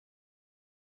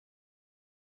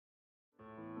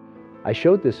I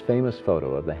showed this famous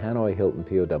photo of the Hanoi Hilton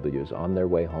POWs on their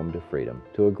way home to freedom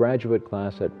to a graduate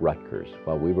class at Rutgers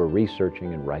while we were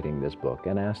researching and writing this book,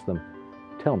 and asked them,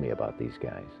 "Tell me about these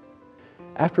guys."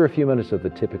 After a few minutes of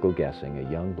the typical guessing,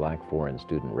 a young black foreign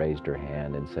student raised her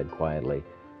hand and said quietly,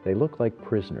 "They look like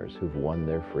prisoners who've won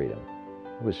their freedom."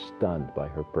 I was stunned by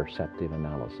her perceptive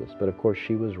analysis, but of course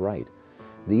she was right.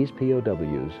 These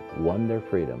POWs won their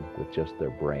freedom with just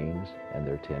their brains and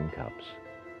their tin cups.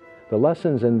 The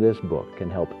lessons in this book can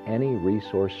help any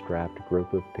resource-strapped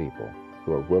group of people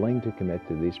who are willing to commit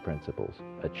to these principles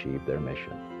achieve their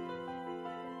mission.